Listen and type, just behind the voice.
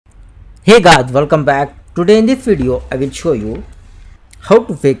Hey guys, welcome back. Today in this video I will show you how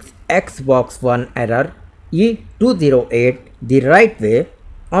to fix Xbox One error E208 the right way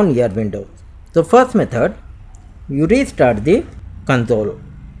on your Windows. So first method, you restart the console,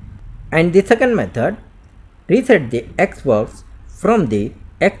 and the second method, reset the Xbox from the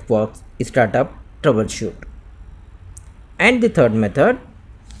Xbox startup troubleshoot, and the third method,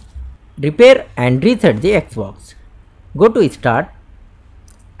 repair and reset the Xbox. Go to start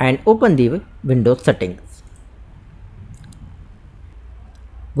and open the Windows settings.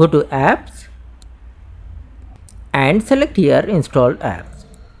 Go to apps and select here installed apps.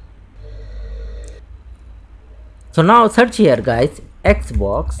 So now search here guys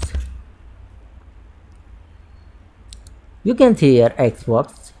Xbox. You can see here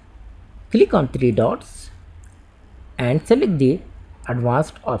Xbox. Click on three dots and select the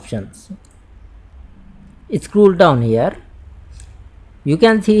advanced options. Scroll down here. You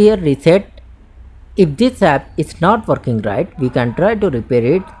can see here reset. If this app is not working right, we can try to repair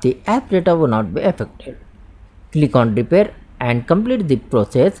it. The app data will not be affected. Click on repair and complete the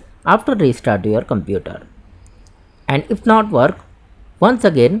process after restart your computer. And if not work, once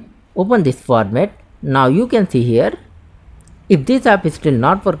again open this format. Now you can see here, if this app is still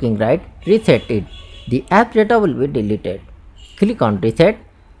not working right, reset it. The app data will be deleted. Click on reset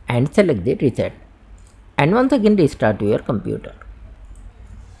and select the reset. And once again restart your computer.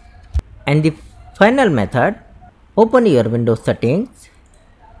 And the final method, open your Windows settings,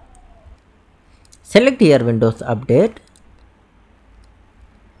 select here Windows Update.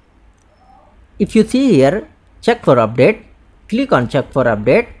 If you see here check for update, click on check for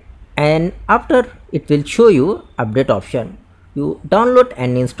update, and after it will show you update option. You download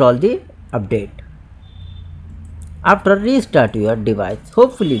and install the update. After restart your device.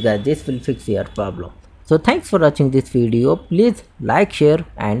 Hopefully guys this will fix your problem. So thanks for watching this video. Please like, share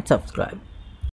and subscribe.